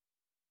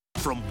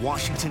From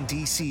Washington,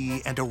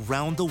 D.C. and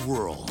around the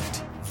world,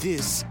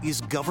 this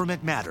is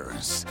Government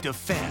Matters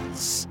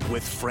Defense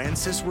with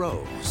Francis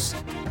Rose.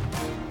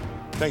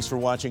 Thanks for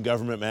watching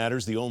Government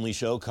Matters, the only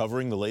show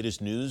covering the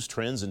latest news,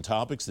 trends, and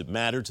topics that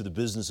matter to the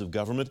business of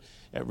government.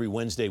 Every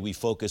Wednesday, we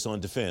focus on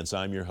defense.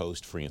 I'm your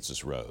host,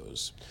 Francis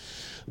Rose.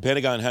 The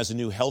Pentagon has a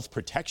new health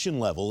protection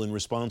level in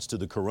response to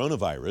the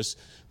coronavirus.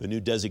 The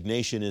new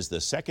designation is the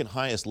second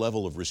highest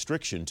level of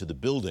restriction to the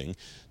building.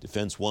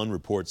 Defense One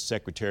reports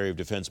Secretary of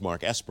Defense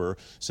Mark Esper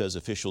says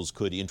officials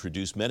could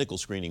introduce medical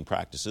screening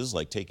practices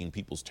like taking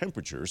people's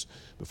temperatures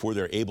before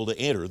they're able to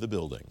enter the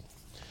building.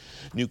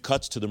 New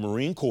cuts to the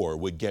Marine Corps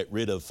would get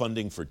rid of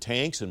funding for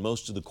tanks and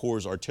most of the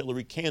Corps'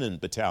 artillery cannon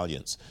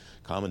battalions.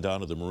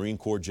 Commandant of the Marine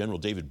Corps, General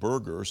David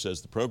Berger,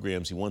 says the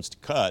programs he wants to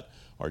cut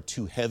are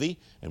too heavy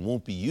and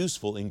won't be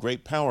useful in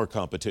great power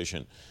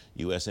competition.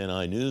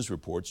 USNI News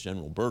reports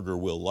General Berger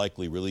will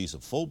likely release a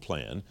full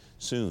plan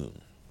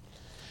soon.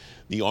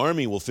 The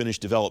Army will finish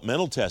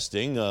developmental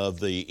testing of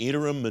the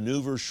Interim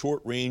Maneuver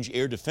Short-Range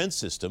Air Defense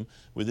System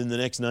within the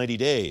next 90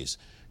 days.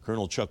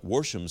 Colonel Chuck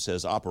Worsham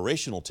says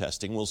operational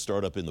testing will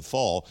start up in the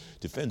fall.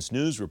 Defense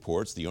News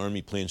reports the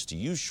Army plans to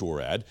use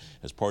SHORAD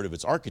as part of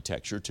its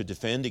architecture to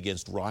defend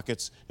against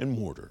rockets and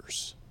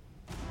mortars.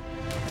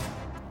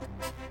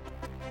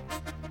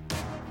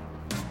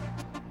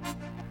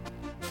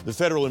 The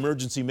Federal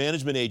Emergency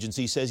Management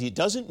Agency says it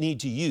doesn't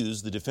need to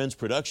use the Defense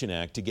Production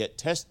Act to get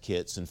test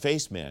kits and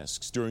face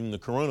masks during the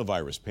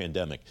coronavirus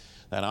pandemic.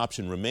 That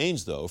option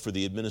remains, though, for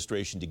the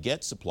administration to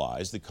get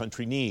supplies the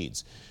country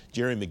needs.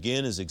 Jerry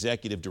McGinn is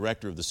Executive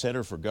Director of the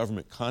Center for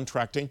Government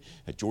Contracting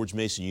at George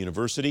Mason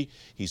University.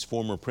 He's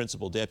former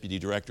Principal Deputy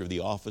Director of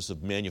the Office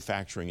of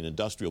Manufacturing and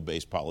Industrial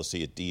Base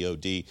Policy at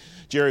DOD.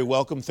 Jerry,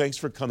 welcome. Thanks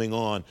for coming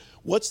on.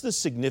 What's the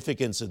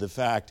significance of the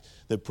fact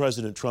that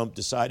President Trump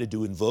decided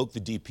to invoke the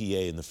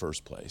DPA in the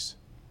first place?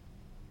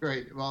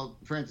 Great. Well,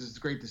 Francis, it's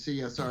great to see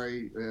you.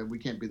 Sorry we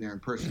can't be there in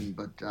person,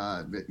 but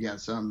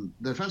yes, the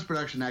Defense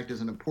Production Act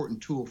is an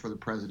important tool for the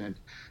president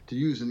to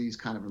use in these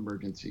kind of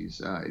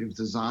emergencies. It was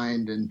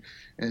designed and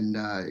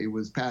it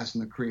was passed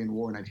in the Korean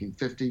War in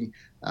 1950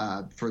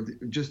 for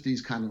just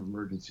these kind of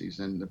emergencies.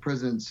 And the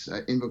president's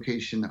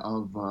invocation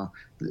of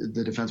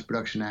the Defense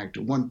Production Act,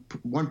 one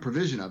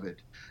provision of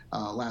it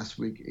last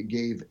week,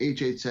 gave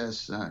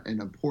HHS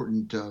an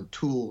important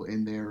tool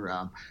in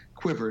their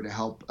quiver to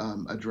help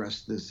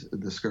address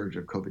the scourge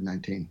of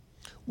COVID-19.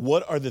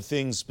 What are the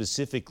things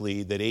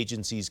specifically that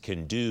agencies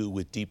can do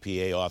with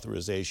DPA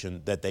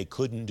authorization that they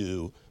couldn't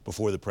do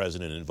before the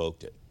president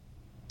invoked it?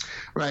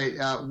 Right.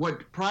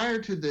 Prior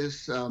to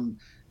this, the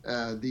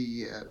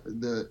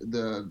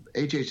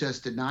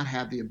HHS did not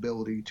have the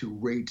ability to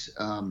rate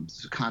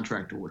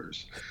contract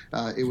orders.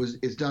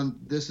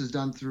 This is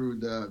done through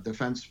the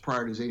Defense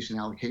Prioritization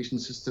Allocation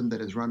System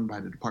that is run by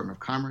the Department of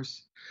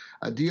Commerce.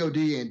 DOD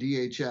and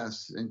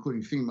DHS,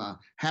 including FEMA,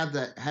 had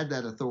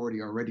that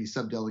authority already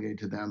subdelegated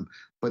to them,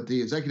 but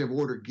the executive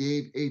order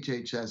gave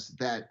HHS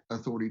that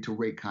authority to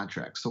rate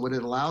contracts. So what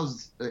it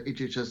allows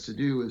HHS to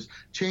do is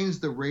change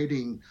the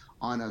rating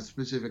on a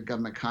specific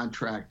government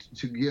contract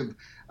to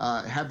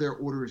have their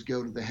orders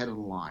go to the head of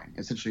the line,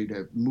 essentially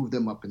to move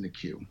them up in the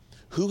queue.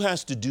 Who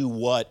has to do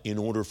what in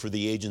order for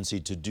the agency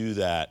to do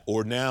that?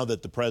 Or now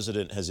that the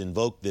president has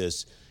invoked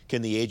this,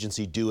 can the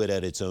agency do it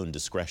at its own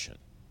discretion?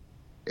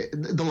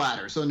 The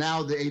latter. So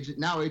now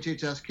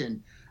HHS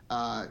can,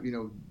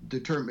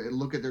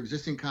 look at their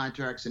existing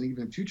contracts and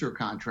even future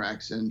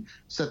contracts and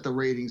set the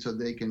rating so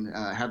they can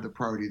have the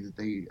priority that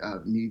they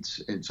need,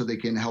 and so they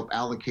can help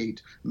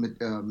allocate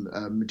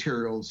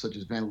materials such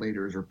as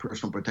ventilators or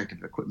personal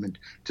protective equipment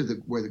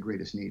to where the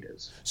greatest need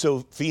is. So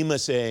FEMA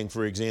saying,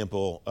 for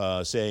example,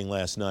 saying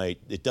last night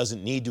it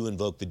doesn't need to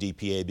invoke the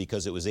DPA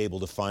because it was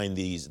able to find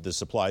the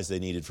supplies they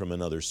needed from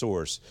another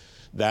source.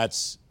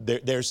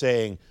 They're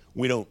saying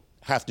we don't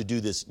have to do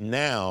this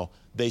now.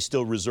 They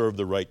still reserve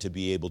the right to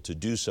be able to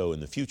do so in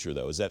the future,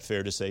 though. Is that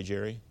fair to say,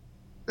 Jerry?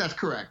 That's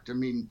correct. I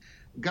mean,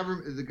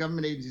 the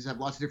government agencies have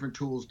lots of different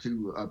tools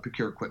to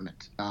procure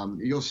equipment.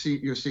 You're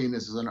seeing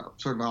this as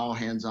sort of an all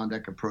hands on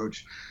deck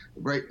approach,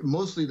 right?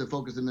 Mostly the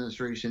focus of the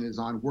administration is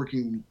on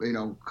working,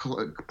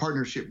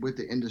 partnership with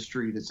the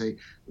industry to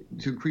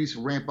increase,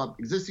 ramp up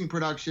existing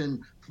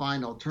production,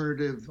 find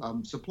alternative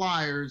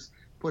suppliers,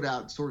 put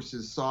out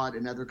sources sought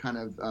and other kind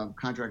of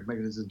contract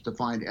mechanisms to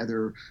find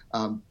other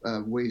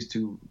ways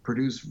to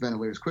produce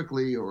ventilators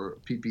quickly or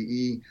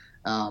PPE.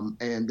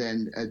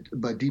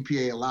 But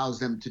DPA allows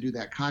them to do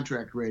that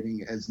contract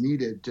rating as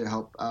needed to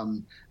help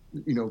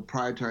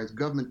prioritize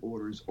government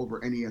orders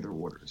over any other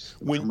orders,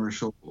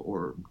 commercial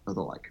or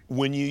the like.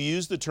 When you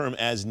use the term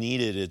as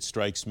needed, it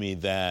strikes me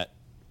that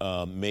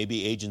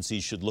maybe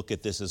agencies should look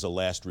at this as a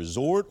last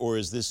resort, or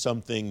is this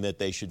something that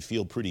they should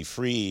feel pretty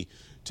free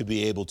to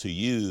be able to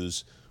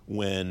use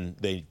when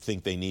they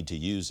think they need to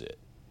use it?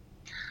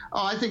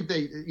 Oh, I think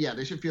they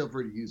should feel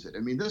free to use it. I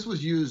mean, this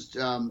was used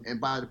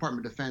by the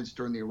Department of Defense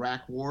during the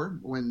Iraq War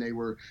when they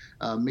were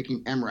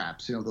making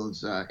MRAPs,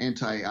 those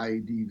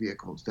anti-IED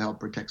vehicles to help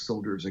protect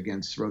soldiers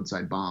against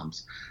roadside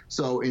bombs.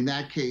 So in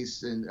that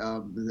case,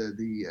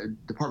 the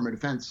Department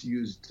of Defense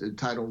used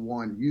Title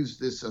I, used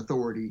this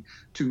authority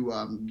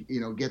to,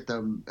 get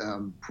them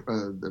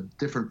the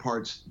different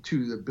parts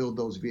to build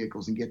those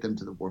vehicles and get them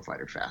to the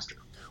warfighter faster.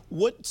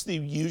 What's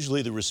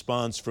usually the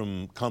response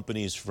from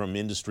companies, from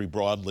industry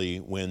broadly,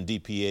 when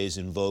DPA is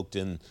invoked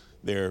and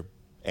they're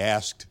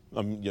asked,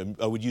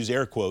 I would use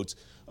air quotes,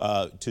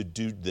 to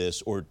do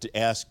this or to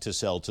ask to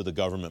sell to the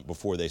government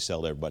before they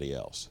sell to everybody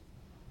else?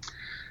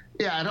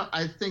 Yeah,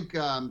 I think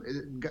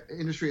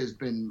industry has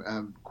been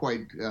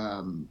quite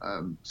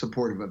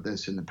supportive of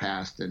this in the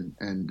past, and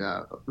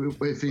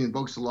if he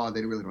invokes the law,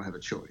 they really don't have a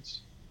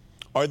choice.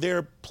 Are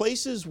there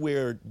places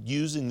where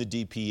using the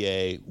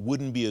DPA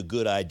wouldn't be a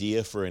good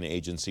idea for an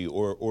agency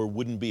or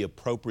wouldn't be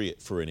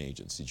appropriate for an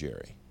agency,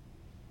 Jerry?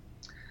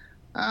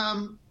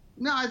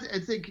 No, I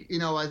think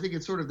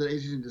it's sort of the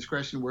agency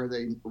discretion where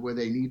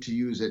they need to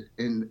use it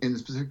in the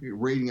specific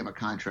rating of a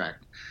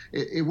contract.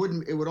 It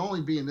would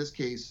only be in this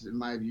case, in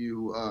my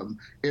view,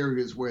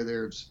 areas where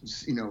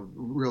there's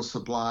real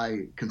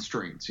supply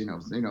constraints,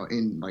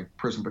 in like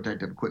personal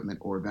protective equipment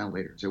or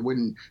ventilators. You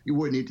wouldn't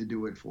need to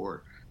do it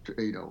for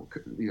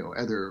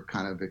other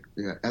kind of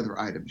other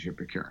items you're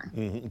procuring.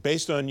 Mm-hmm.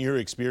 Based on your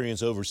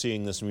experience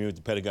overseeing this with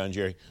the Pentagon,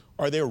 Jerry,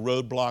 are there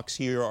roadblocks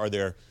here? Are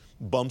there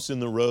bumps in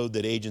the road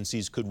that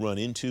agencies could run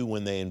into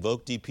when they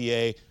invoke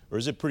DPA, or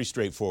is it pretty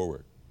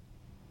straightforward?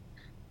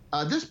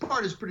 This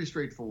part is pretty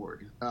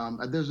straightforward.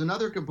 There's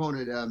another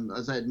component,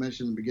 as I had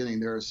mentioned in the beginning.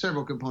 There are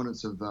several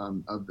components of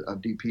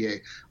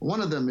DPA.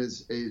 One of them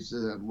is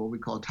what we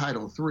call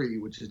Title III,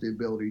 which is the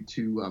ability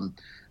to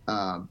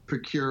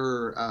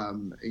procure,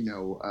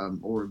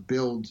 or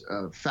build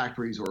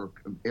factories or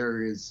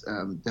areas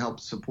to help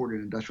support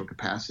an industrial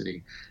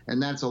capacity.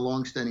 And that's a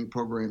longstanding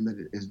program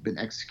that has been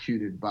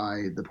executed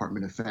by the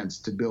Department of Defense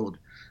to build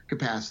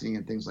capacity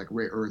in things like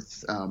rare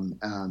earth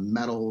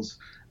metals,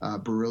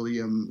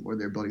 beryllium, where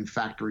they're building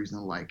factories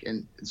and the like.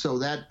 And so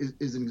that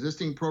is an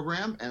existing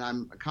program, and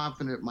I'm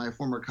confident my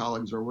former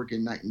colleagues are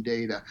working night and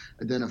day to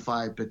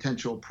identify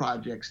potential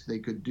projects they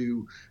could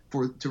do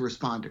to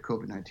respond to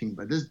COVID-19.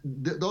 But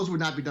those would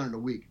not be done in a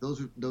week.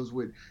 Those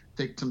would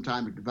take some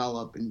time to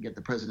develop and get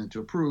the president to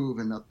approve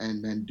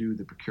and then do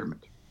the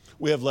procurement.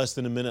 We have less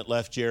than a minute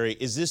left, Jerry.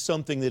 Is this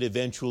something that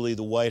eventually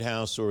the White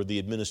House or the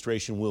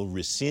administration will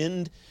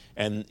rescind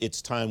and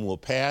its time will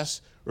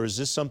pass? Or is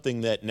this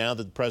something that now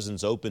that the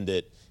president's opened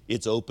it,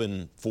 it's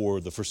open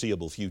for the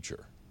foreseeable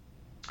future?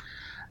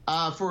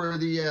 For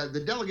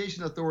the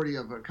delegation authority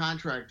of a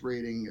contract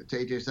rating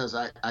to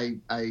HHS,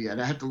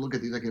 I have to look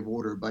at the executive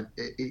order, but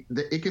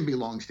it can be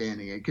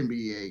longstanding. It can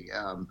be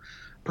a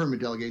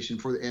permanent delegation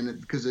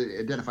because it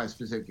identifies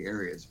specific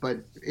areas. But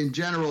in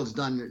general, it's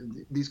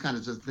done. These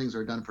kinds of things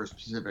are done for a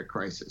specific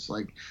crisis.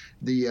 Like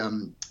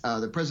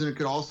the president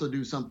could also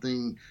do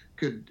something.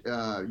 Could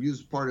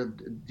use part of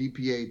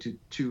DPA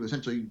to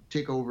essentially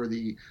take over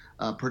the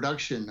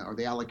production or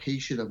the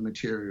allocation of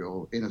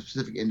material in a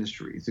specific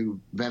industry through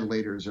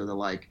ventilators or the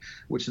like,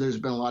 which there's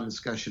been a lot of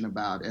discussion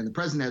about. And the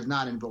president has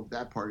not invoked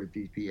that part of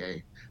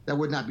DPA. That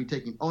would not be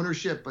taking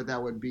ownership, but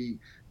that would be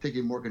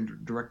taking more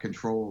direct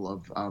control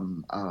of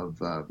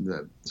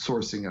the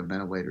sourcing of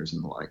ventilators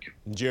and the like.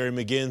 Jerry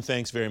McGinn,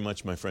 thanks very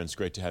much, my friend. It's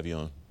great to have you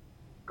on.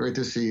 Great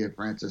to see you,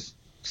 Francis.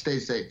 Stay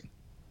safe.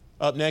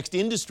 Up next,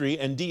 industry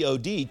and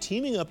DOD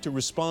teaming up to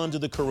respond to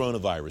the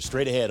coronavirus.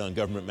 Straight ahead on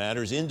Government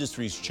Matters,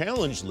 industry's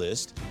challenge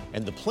list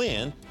and the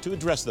plan to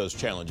address those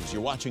challenges.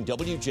 You're watching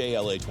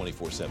WJLA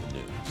 24/7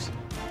 News.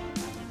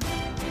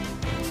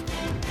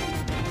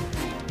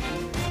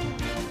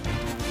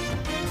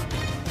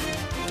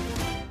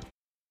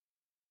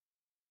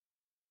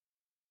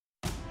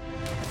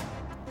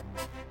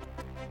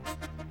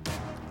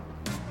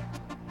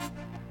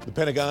 The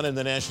Pentagon and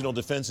the National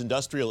Defense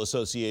Industrial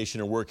Association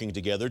are working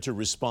together to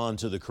respond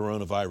to the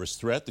coronavirus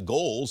threat. The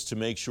goal is to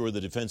make sure the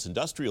defense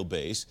industrial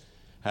base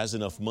has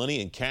enough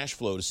money and cash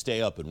flow to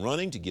stay up and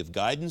running, to give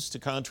guidance to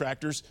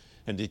contractors,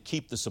 and to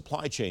keep the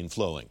supply chain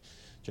flowing.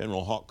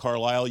 General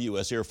Carlisle,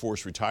 U.S. Air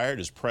Force retired,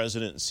 is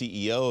president and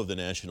CEO of the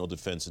National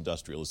Defense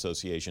Industrial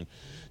Association.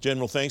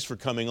 General, thanks for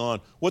coming on.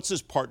 What's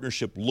this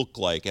partnership look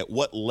like? At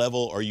what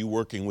level are you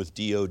working with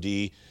DOD?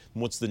 And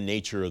what's the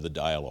nature of the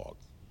dialogue?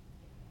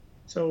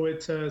 So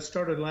it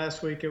started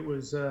last week. It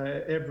was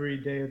every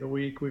day of the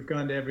week. We've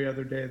gone to every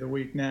other day of the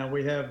week now.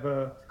 We have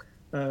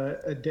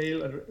a day,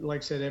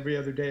 like I said, every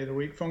other day of the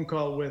week, phone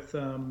call with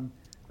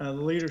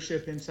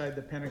leadership inside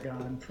the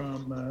Pentagon,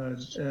 from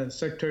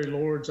Secretary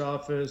Lord's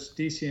office,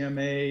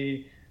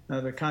 DCMA,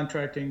 the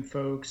contracting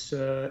folks,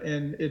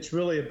 and it's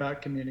really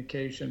about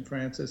communication,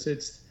 Francis.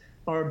 It's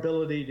our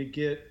ability to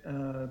get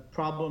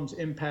problems,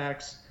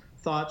 impacts,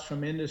 thoughts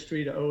from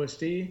industry to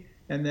OSD,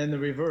 and then the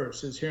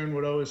reverse is hearing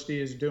what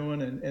OSD is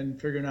doing and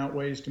figuring out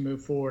ways to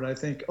move forward. I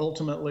think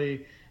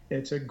ultimately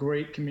It's a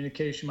great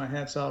communication. My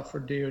hat's off for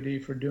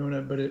DoD for doing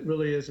it, but it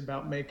really is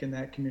about making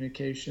that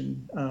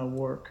communication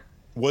work.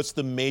 What's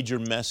the major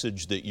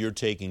message that you're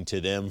taking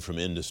to them from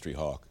industry,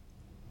 Hawk?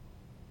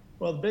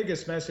 Well, the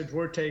biggest message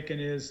we're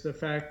taking is the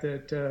fact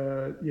that,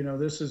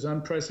 this is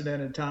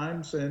unprecedented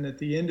times. And at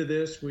the end of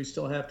this, we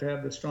still have to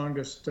have the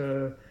strongest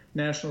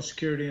national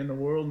security in the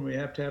world. And we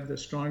have to have the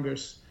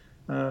strongest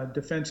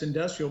defense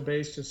industrial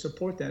base to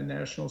support that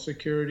national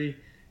security.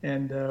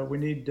 And we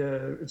need,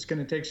 it's going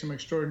to take some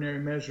extraordinary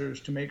measures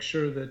to make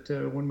sure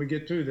that when we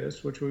get through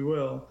this, which we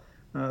will,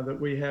 that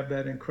we have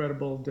that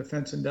incredible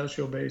defense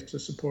industrial base to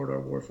support our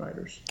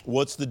warfighters.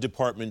 What's the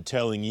department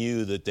telling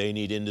you that they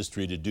need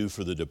industry to do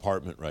for the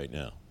department right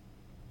now?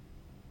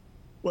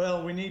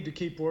 Well, we need to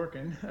keep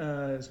working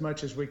as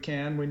much as we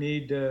can. We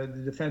need the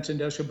defense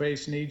industrial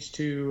base needs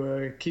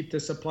to keep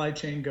the supply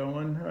chain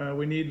going.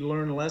 We need to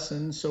learn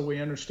lessons so we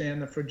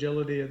understand the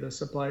fragility of the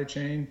supply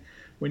chain.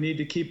 We need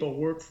to keep a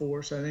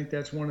workforce. I think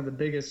that's one of the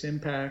biggest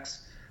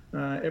impacts.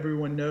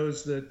 Everyone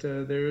knows that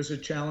there is a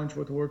challenge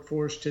with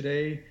workforce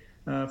today.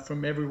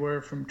 From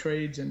everywhere, from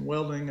trades and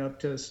welding up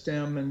to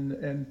STEM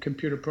and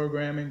computer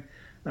programming.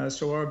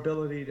 So our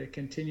ability to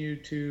continue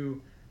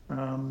to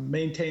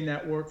maintain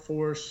that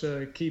workforce,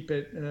 keep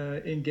it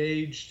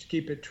engaged,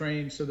 keep it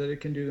trained so that it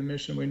can do the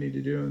mission we need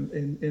to do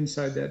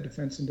inside that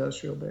defense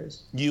industrial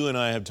base. You and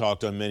I have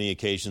talked on many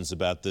occasions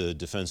about the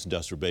defense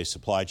industrial base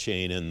supply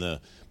chain and the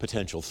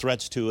potential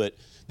threats to it.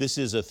 This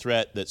is a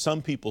threat that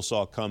some people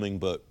saw coming,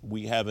 but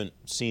we haven't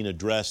seen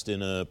addressed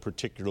in a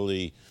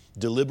particularly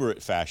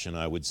deliberate fashion,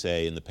 I would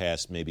say, in the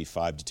past maybe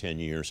 5 to 10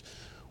 years.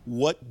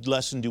 What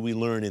lesson do we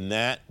learn in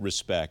that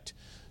respect?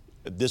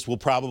 This will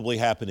probably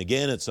happen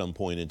again at some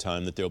point in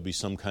time, that there'll be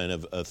some kind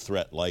of a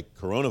threat like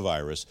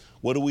coronavirus.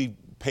 What do we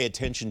pay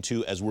attention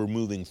to as we're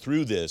moving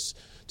through this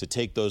to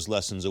take those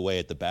lessons away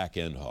at the back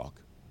end,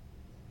 Hawk?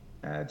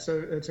 It's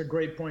a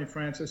great point,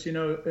 Francis.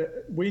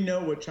 We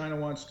know what China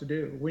wants to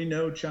do. We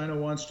know China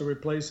wants to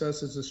replace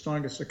us as the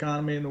strongest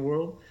economy in the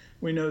world.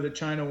 We know that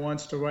China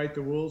wants to write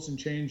the rules and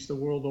change the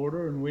world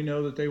order, and we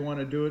know that they want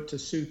to do it to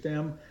suit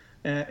them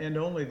and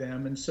only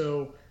them. And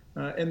so,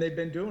 and they've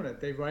been doing it.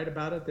 They write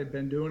about it. They've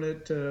been doing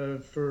it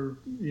for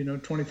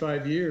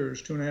 25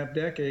 years, 2.5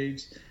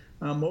 decades.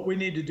 What we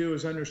need to do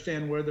is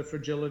understand where the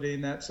fragility in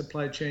that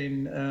supply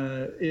chain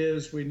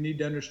is. We need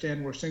to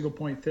understand where single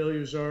point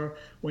failures are.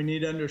 We need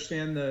to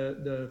understand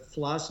the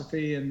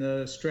philosophy and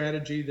the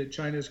strategy that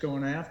China's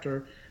going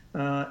after.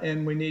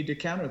 And we need to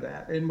counter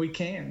that. And we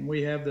can.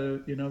 We have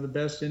the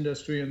best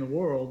industry in the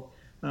world,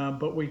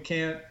 but we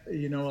can't,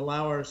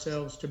 allow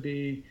ourselves to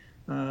be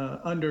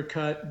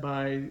undercut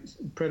by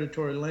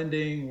predatory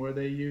lending, where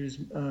they use,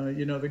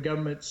 the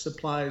government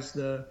supplies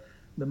the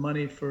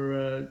money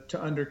to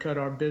undercut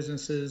our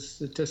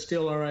businesses, to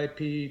steal our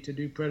IP, to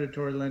do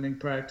predatory lending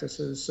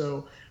practices.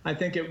 So I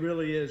think it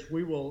really is.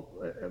 We will,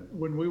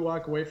 when we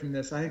walk away from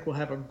this, I think we'll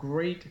have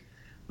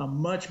a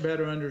much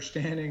better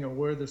understanding of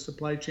where the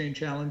supply chain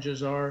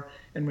challenges are,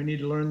 and we need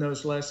to learn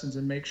those lessons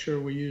and make sure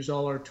we use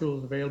all our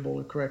tools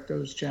available to correct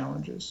those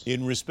challenges.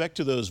 In respect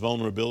to those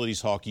vulnerabilities,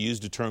 Hawk, you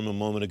used a term a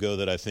moment ago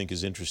that I think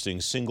is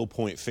interesting, single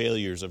point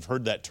failures. I've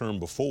heard that term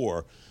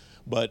before,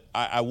 but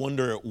I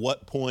wonder at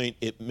what point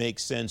it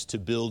makes sense to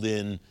build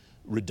in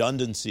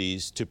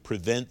redundancies to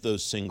prevent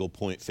those single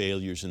point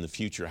failures in the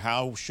future.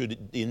 How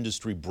should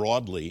industry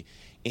broadly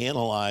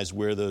analyze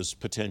where those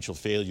potential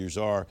failures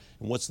are,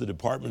 and what's the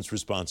department's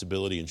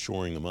responsibility in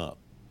shoring them up?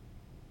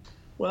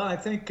 Well, I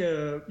think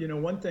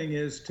one thing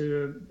is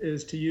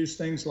to use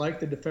things like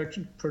the Defense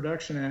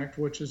Production Act,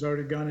 which has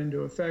already gone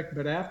into effect,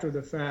 but after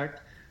the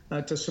fact,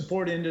 to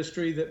support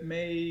industry that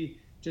may,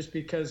 just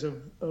because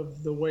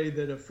of the way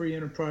that a free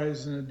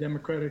enterprise and a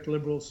democratic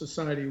liberal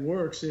society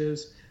works,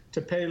 is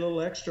to pay a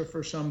little extra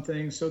for some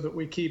things so that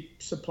we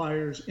keep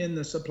suppliers in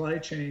the supply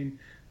chain.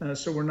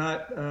 So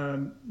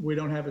we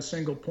don't have a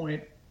single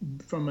point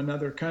from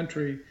another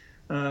country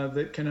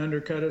that can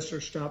undercut us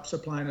or stop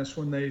supplying us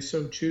when they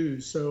so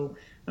choose. So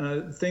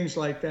things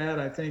like that,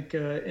 I think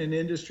an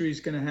industry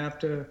is going to have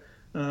to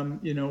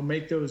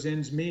make those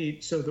ends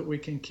meet so that we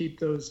can keep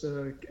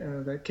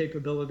that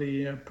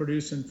capability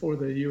producing for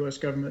the U.S.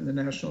 government and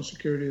the national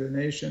security of the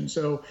nation.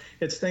 So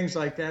it's things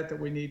like that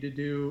we need to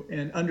do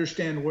and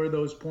understand where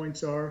those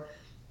points are.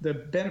 The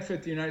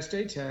benefit the United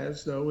States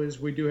has, though, is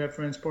we do have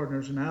friends,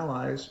 partners, and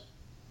allies,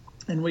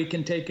 and we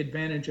can take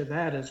advantage of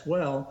that as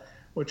well,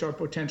 which our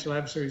potential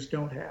adversaries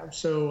don't have.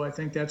 So I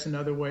think that's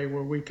another way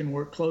where we can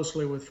work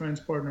closely with friends,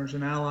 partners,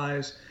 and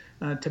allies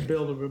to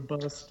build a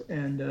robust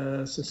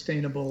and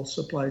sustainable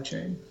supply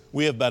chain.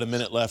 We have about a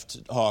minute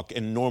left, Hawk,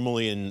 and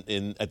normally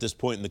at this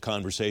point in the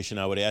conversation,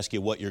 I would ask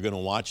you what you're going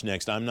to watch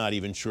next. I'm not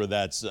even sure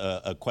that's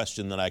a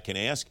question that I can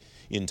ask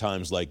in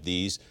times like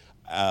these.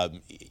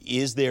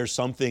 Is there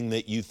something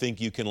that you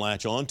think you can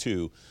latch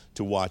onto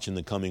to watch in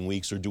the coming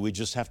weeks, or do we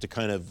just have to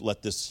kind of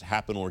let this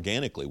happen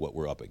organically, what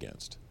we're up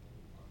against?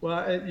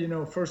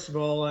 Well, first of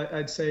all,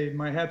 I'd say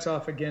my hat's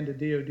off again to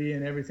DOD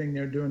and everything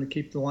they're doing to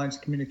keep the lines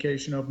of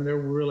communication open. They're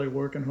really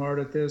working hard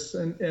at this.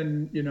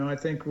 And I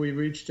think we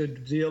reached a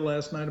deal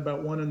last night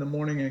about 1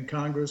 a.m. in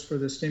Congress for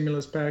the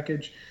stimulus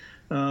package.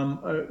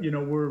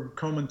 We're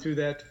combing through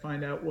that to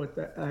find out what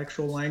the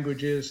actual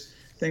language is.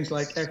 Things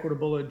like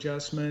equitable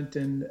adjustment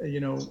and,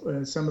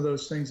 some of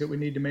those things that we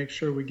need to make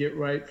sure we get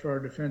right for our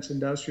defense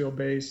industrial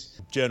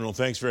base. General,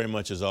 thanks very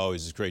much as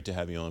always. It's great to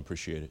have you on.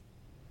 Appreciate it.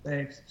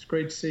 Thanks. It's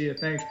great to see you.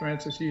 Thanks,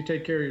 Francis. You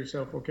take care of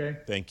yourself, okay?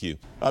 Thank you.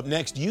 Up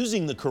next,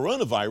 using the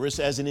coronavirus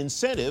as an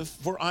incentive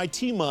for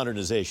IT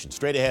modernization.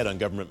 Straight ahead on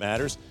Government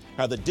Matters,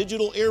 how the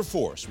digital Air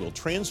Force will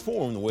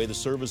transform the way the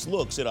service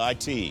looks at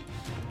IT.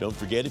 Don't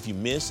forget, if you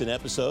miss an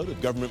episode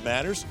of Government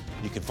Matters,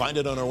 you can find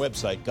it on our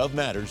website,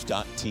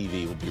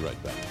 govmatters.tv. We'll be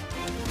right back.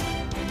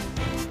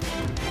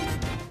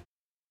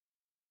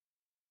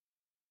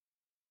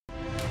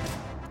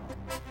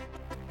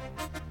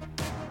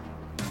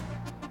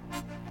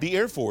 The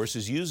Air Force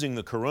is using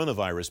the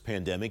coronavirus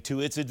pandemic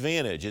to its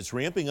advantage. It's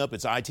ramping up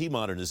its IT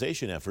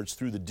modernization efforts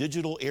through the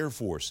Digital Air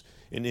Force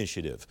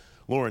initiative.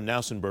 Lauren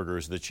Knausenberger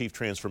is the Chief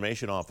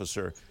Transformation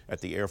Officer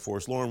at the Air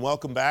Force. Lauren,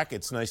 welcome back.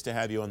 It's nice to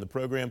have you on the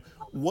program.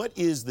 What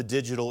is the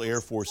Digital Air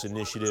Force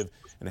initiative,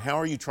 and how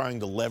are you trying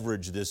to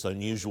leverage this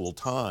unusual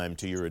time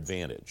to your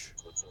advantage?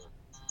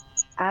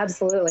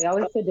 Absolutely.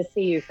 Always good to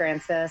see you,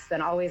 Francis,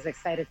 and always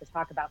excited to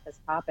talk about this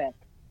topic.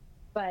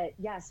 But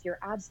yes, you're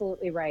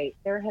absolutely right.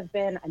 There have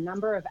been a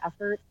number of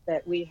efforts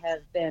that we have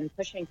been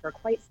pushing for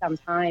quite some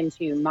time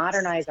to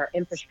modernize our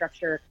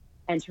infrastructure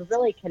and to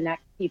really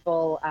connect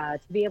people to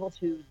be able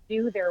to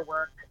do their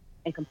work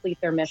and complete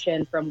their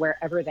mission from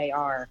wherever they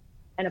are.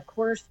 And of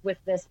course, with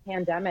this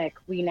pandemic,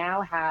 we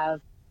now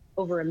have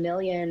over 1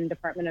 million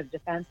Department of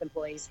Defense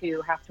employees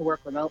who have to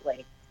work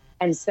remotely.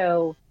 And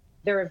so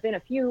there have been a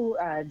few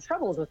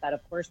troubles with that,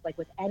 of course, like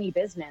with any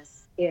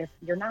business. If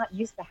you're not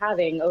used to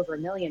having over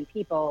 1 million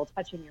people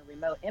touching your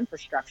remote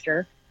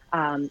infrastructure,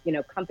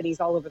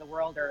 companies all over the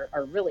world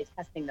are really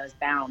testing those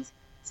bounds.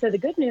 So the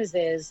good news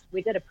is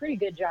we did a pretty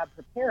good job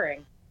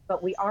preparing,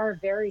 but we are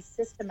very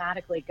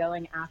systematically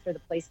going after the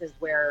places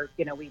where,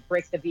 we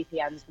break the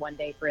VPNs one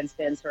day, for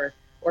instance,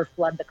 or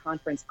flood the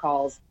conference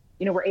calls.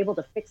 We're able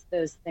to fix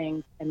those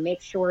things and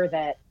make sure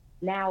that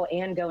now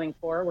and going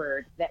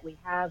forward that we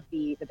have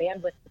the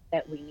bandwidth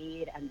that we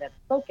need and the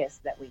focus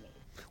that we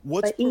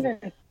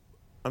need.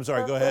 I'm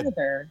sorry, go ahead.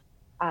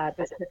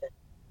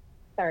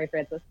 Sorry,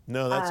 Francis.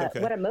 No, that's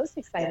okay. What I'm most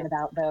excited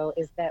about, though,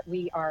 is that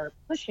we are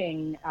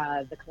pushing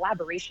the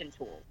collaboration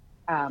tool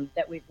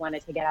that we've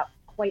wanted to get out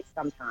for quite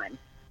some time.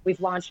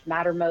 We've launched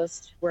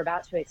Mattermost. We're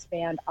about to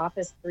expand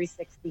Office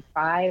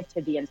 365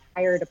 to the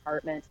entire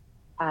department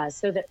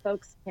so that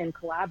folks can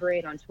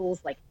collaborate on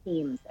tools like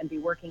Teams and be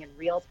working in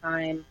real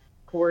time,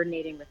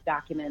 coordinating with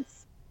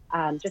documents,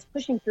 just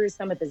pushing through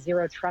some of the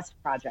zero trust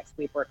projects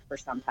we've worked for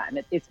some time.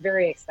 It's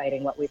very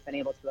exciting what we've been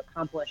able to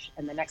accomplish,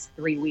 and the next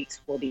 3 weeks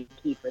will be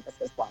key for this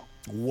as well.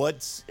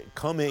 What's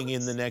coming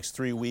in the next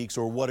 3 weeks,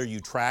 or what are you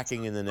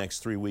tracking in the next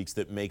 3 weeks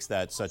that makes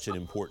that such an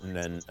important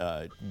and,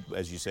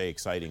 as you say,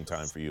 exciting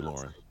time for you,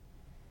 Lauren?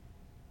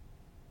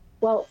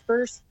 Well,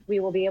 first,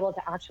 we will be able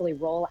to actually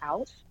roll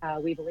out,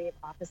 we believe,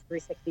 Office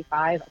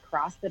 365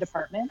 across the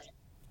department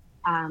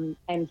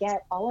and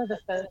get all of the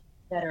folks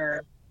that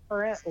are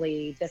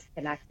currently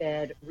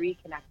disconnected,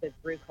 reconnected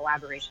through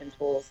collaboration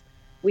tools.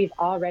 We've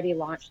already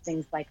launched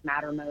things like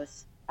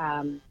Mattermost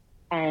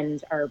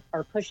and are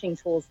pushing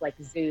tools like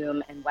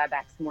Zoom and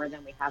WebEx more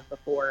than we have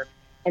before.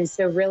 And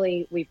so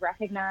really, we've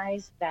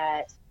recognized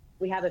that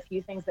we have a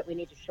few things that we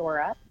need to shore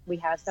up. We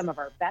have some of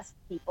our best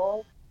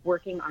people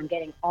working on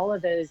getting all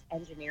of those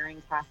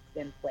engineering tasks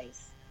in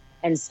place.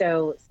 And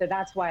so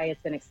that's why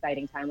it's an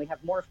exciting time. We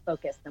have more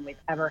focus than we've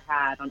ever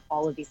had on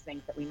all of these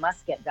things that we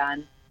must get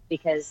done,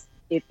 because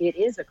it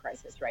is a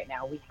crisis right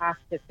now. We have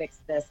to fix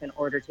this in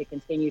order to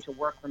continue to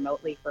work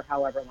remotely for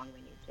however long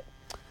we need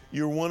to.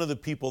 You're one of the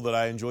people that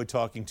I enjoy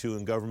talking to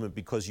in government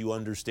because you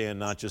understand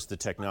not just the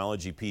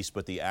technology piece,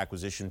 but the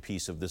acquisition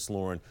piece of this,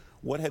 Lauren.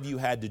 What have you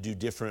had to do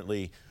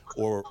differently,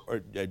 or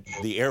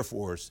the Air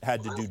Force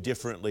had to do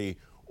differently,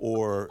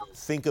 or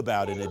think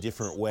about in a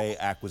different way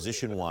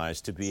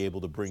acquisition-wise to be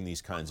able to bring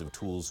these kinds of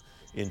tools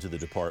into the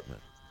department?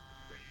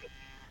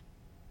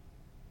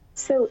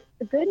 So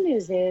the good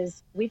news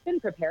is we've been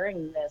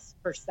preparing this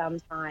for some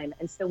time,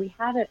 and so we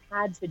haven't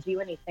had to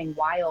do anything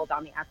wild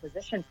on the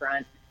acquisition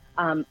front.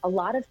 A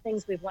lot of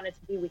things we've wanted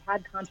to do, we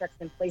had contracts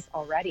in place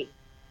already.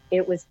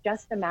 It was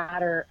just a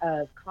matter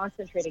of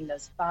concentrating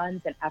those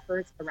funds and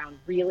efforts around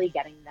really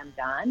getting them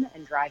done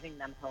and driving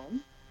them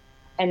home.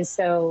 And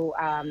so,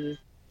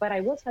 but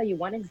I will tell you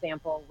one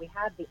example. We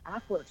had the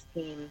AFWorks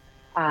team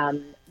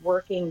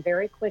working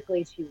very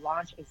quickly to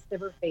launch a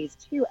Cyber Phase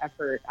 2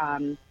 effort.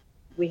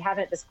 We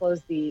haven't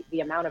disclosed the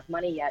amount of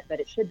money yet, but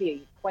it should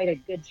be quite a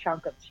good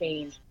chunk of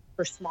change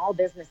for small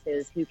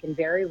businesses who can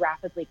very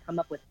rapidly come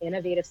up with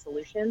innovative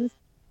solutions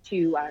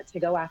to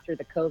go after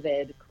the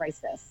COVID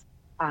crisis.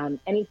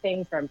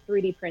 Anything from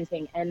 3D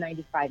printing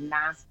N95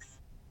 masks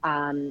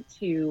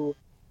to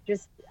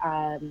just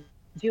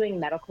doing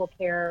medical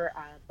care,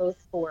 both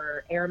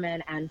for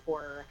airmen and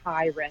for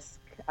high-risk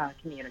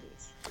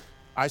communities.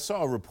 I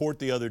saw a report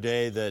the other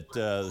day that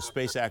the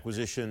Space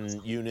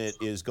Acquisition Unit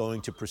is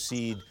going to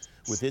proceed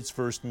with its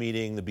first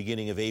meeting the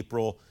beginning of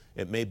April.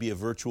 It may be a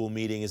virtual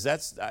meeting. It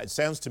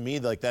sounds to me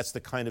like that's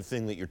the kind of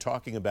thing that you're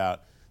talking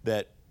about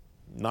that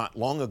not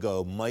long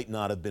ago might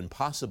not have been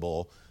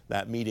possible.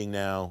 That meeting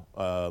now,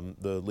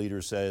 the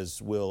leader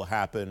says, will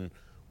happen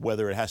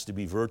whether it has to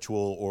be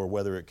virtual or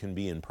whether it can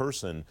be in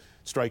person.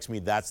 Strikes me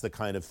that's the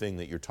kind of thing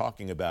that you're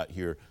talking about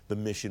here. The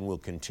mission will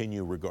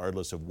continue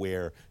regardless of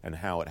where and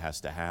how it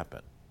has to happen.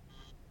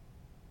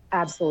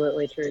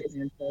 Absolutely true,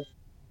 Francis.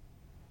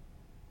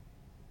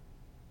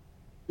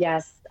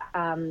 Yes,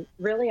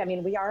 really, I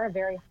mean, we are a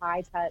very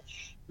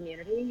high-touch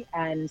community,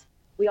 and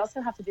we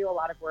also have to do a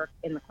lot of work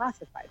in the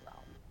classified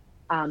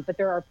realm. But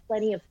there are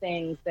plenty of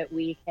things that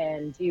we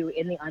can do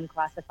in the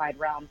unclassified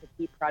realm to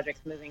keep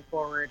projects moving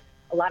forward.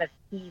 A lot of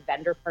key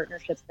vendor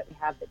partnerships that we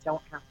have that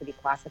don't have to be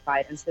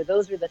classified. And so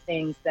those are the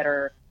things that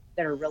are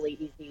really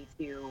easy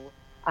to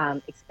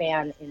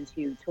expand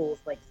into tools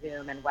like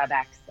Zoom and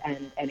WebEx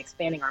and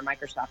expanding our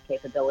Microsoft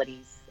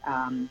capabilities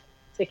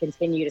to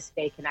continue to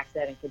stay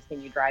connected and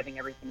continue driving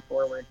everything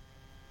forward.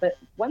 But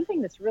one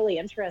thing that's really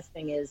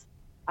interesting is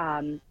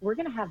we're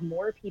going to have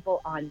more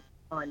people on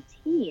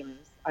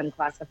Teams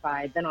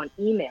unclassified than on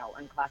email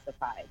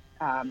unclassified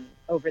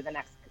over the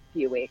next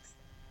few weeks.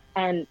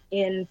 And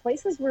in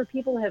places where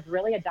people have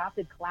really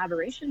adopted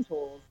collaboration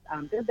tools,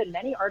 there have been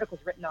many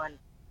articles written on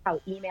how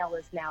email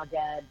is now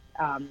dead,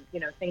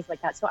 things like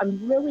that. So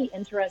I'm really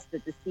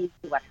interested to see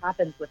what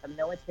happens with a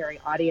military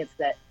audience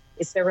that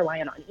is so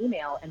reliant on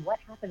email, and what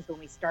happens when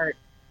we start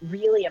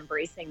really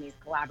embracing these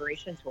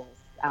collaboration tools.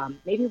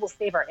 Maybe we'll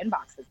save our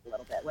inboxes a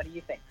little bit. What do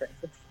you think,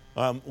 Francis?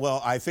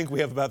 Well, I think we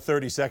have about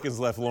 30 seconds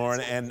left, Lauren,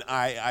 and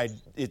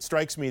it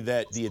strikes me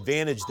that the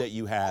advantage that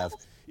you have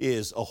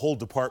is a whole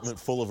department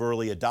full of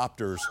early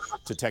adopters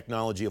to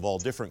technology of all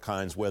different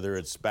kinds, whether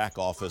it's back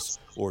office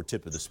or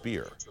tip of the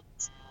spear.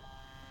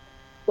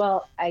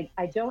 Well, I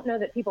don't know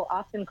that people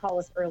often call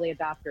us early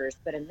adopters,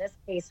 but in this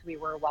case, we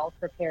were well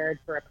prepared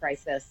for a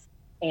crisis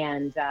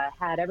and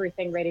had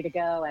everything ready to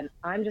go. And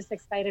I'm just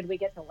excited we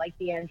get to light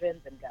the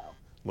engines and go.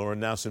 Lauren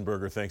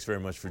Knausenberger, thanks very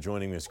much for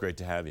joining me. It's great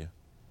to have you.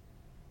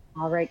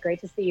 All right. Great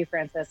to see you,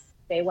 Francis.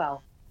 Stay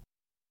well.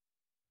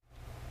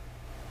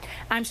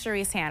 I'm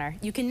Sharice Hanner.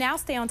 You can now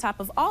stay on top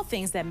of all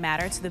things that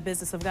matter to the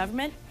business of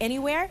government,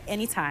 anywhere,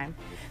 anytime.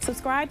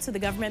 Subscribe to the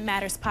Government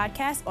Matters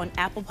podcast on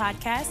Apple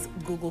Podcasts,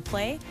 Google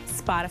Play,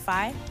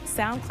 Spotify,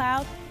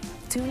 SoundCloud,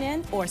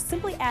 TuneIn, or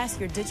simply ask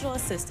your digital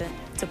assistant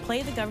to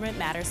play the Government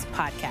Matters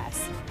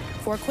podcast.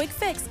 For a quick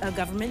fix of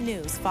government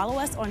news, follow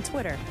us on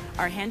Twitter.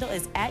 Our handle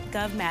is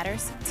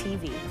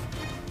 @GovMattersTV.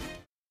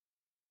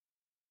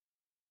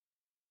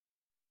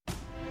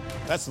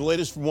 That's the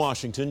latest from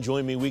Washington.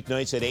 Join me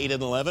weeknights at 8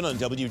 and 11 on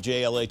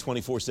WJLA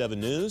 24/7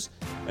 News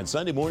and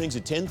Sunday mornings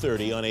at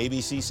 10:30 on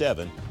ABC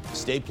 7.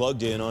 Stay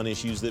plugged in on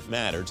issues that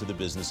matter to the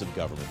business of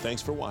government.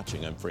 Thanks for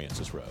watching. I'm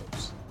Francis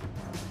Rose.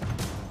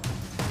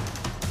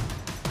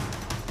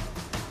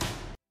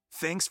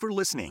 Thanks for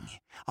listening.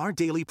 Our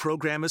daily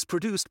program is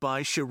produced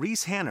by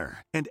Sharice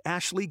Hanner and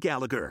Ashley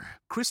Gallagher.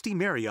 Christy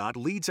Marriott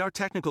leads our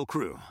technical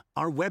crew.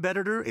 Our web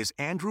editor is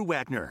Andrew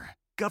Wagner.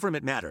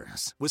 Government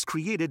Matters was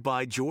created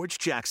by George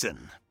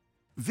Jackson.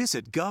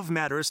 Visit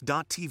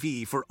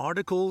govmatters.tv for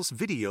articles,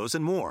 videos,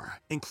 and more,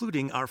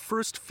 including our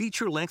first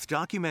feature-length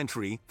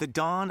documentary, The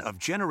Dawn of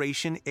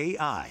Generation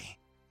AI.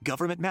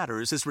 Government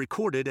Matters is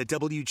recorded at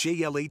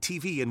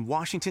WJLA-TV in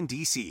Washington,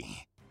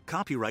 D.C.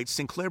 Copyright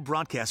Sinclair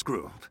Broadcast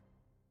Group.